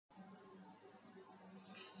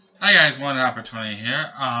Hi guys, One Opportunity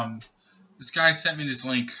here. This guy sent me this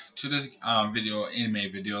link to this video,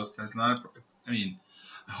 anime videos. That's not. I mean,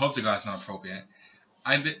 I hope the guy's not appropriate.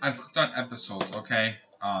 I clicked on episodes. Okay.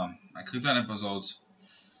 I clicked on episodes,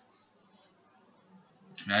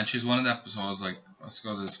 and I choose one of the episodes. Like, let's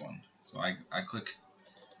go to this one. So I click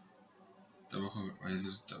double click. What is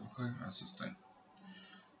this? Double click. What's this thing?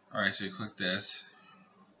 All right. So you click this.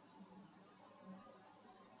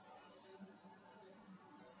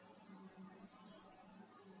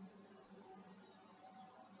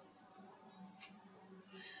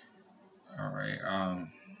 All right.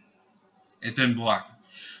 It's been blocked.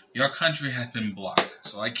 Your country has been blocked,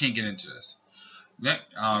 so I can't get into this.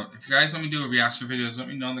 If you guys want me to do a reaction videos, let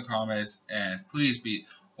me know in the comments, and please be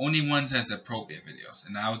only ones that's appropriate videos,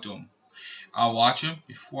 and I'll do them. I'll watch them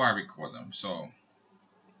before I record them. So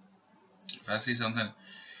if I see something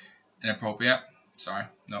inappropriate, sorry,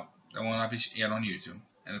 no, that will not be aired on YouTube.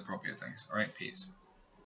 Inappropriate things. All right, peace.